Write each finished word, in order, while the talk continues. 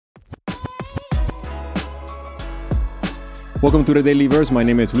Welcome to the Daily Verse. My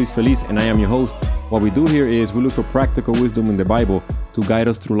name is Luis Feliz and I am your host. What we do here is we look for practical wisdom in the Bible to guide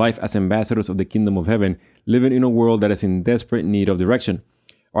us through life as ambassadors of the kingdom of heaven, living in a world that is in desperate need of direction.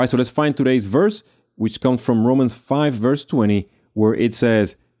 All right, so let's find today's verse, which comes from Romans 5 verse 20, where it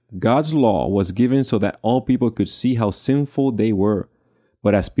says, God's law was given so that all people could see how sinful they were.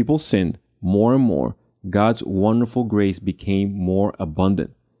 But as people sinned more and more, God's wonderful grace became more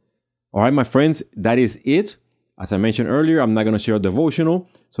abundant. All right, my friends, that is it. As I mentioned earlier, I'm not going to share a devotional,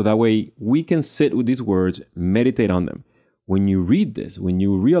 so that way we can sit with these words, meditate on them. When you read this, when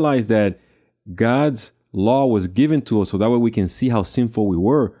you realize that God's law was given to us so that way we can see how sinful we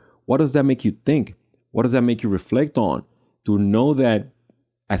were, what does that make you think? What does that make you reflect on? To know that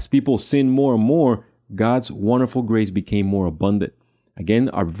as people sin more and more, God's wonderful grace became more abundant. Again,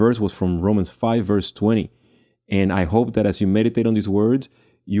 our verse was from Romans 5 verse 20. And I hope that as you meditate on these words,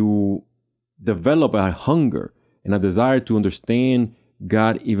 you develop a hunger and a desire to understand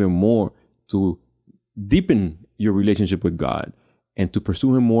God even more, to deepen your relationship with God, and to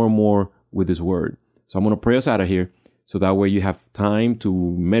pursue Him more and more with His Word. So I'm going to pray us out of here, so that way you have time to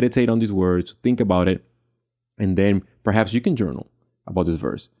meditate on these words, think about it, and then perhaps you can journal about this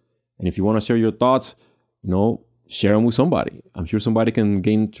verse. And if you want to share your thoughts, share them with somebody. I'm sure somebody can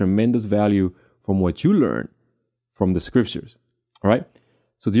gain tremendous value from what you learn from the scriptures. All right?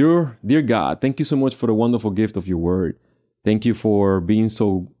 So dear God, thank you so much for the wonderful gift of your word. Thank you for being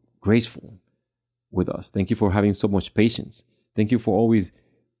so graceful with us. Thank you for having so much patience. Thank you for always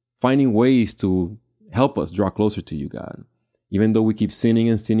finding ways to help us draw closer to you, God. Even though we keep sinning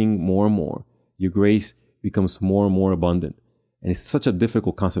and sinning more and more, your grace becomes more and more abundant. And it's such a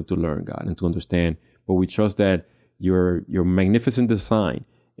difficult concept to learn, God, and to understand. But we trust that your magnificent design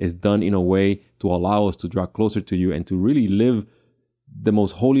is done in a way to allow us to draw closer to you and to really live the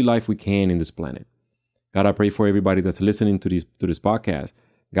most holy life we can in this planet. God, I pray for everybody that's listening to this podcast,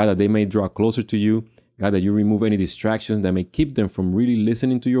 God, that they may draw closer to you. God, that you remove any distractions that may keep them from really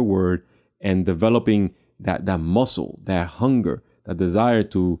listening to your word and developing that muscle, that hunger, that desire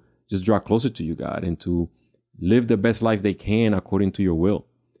to just draw closer to you, God, and to live the best life they can according to your will.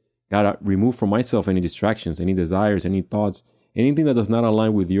 God, I remove from myself any distractions, any desires, any thoughts, anything that does not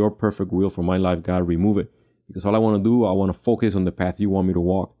align with your perfect will for my life. God, remove it. Because all I want to do, I want to focus on the path you want me to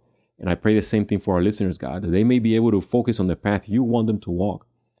walk. And I pray the same thing for our listeners, God, that they may be able to focus on the path you want them to walk.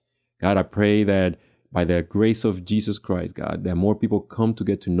 God, I pray that by the grace of Jesus Christ, God, that more people come to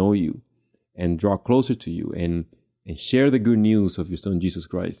get to know you and draw closer to you and share the good news of your Son, Jesus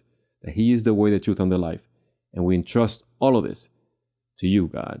Christ, that He is the way, the truth, and the life. And we entrust all of this to you,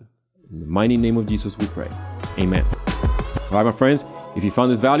 God. In the mighty name of Jesus, we pray. Amen. All right, my friends, if you found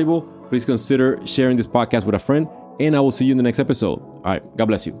this valuable, please consider sharing this podcast with a friend, and I will see you in the next episode. All right, God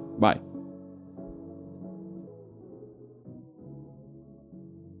bless you. Bye.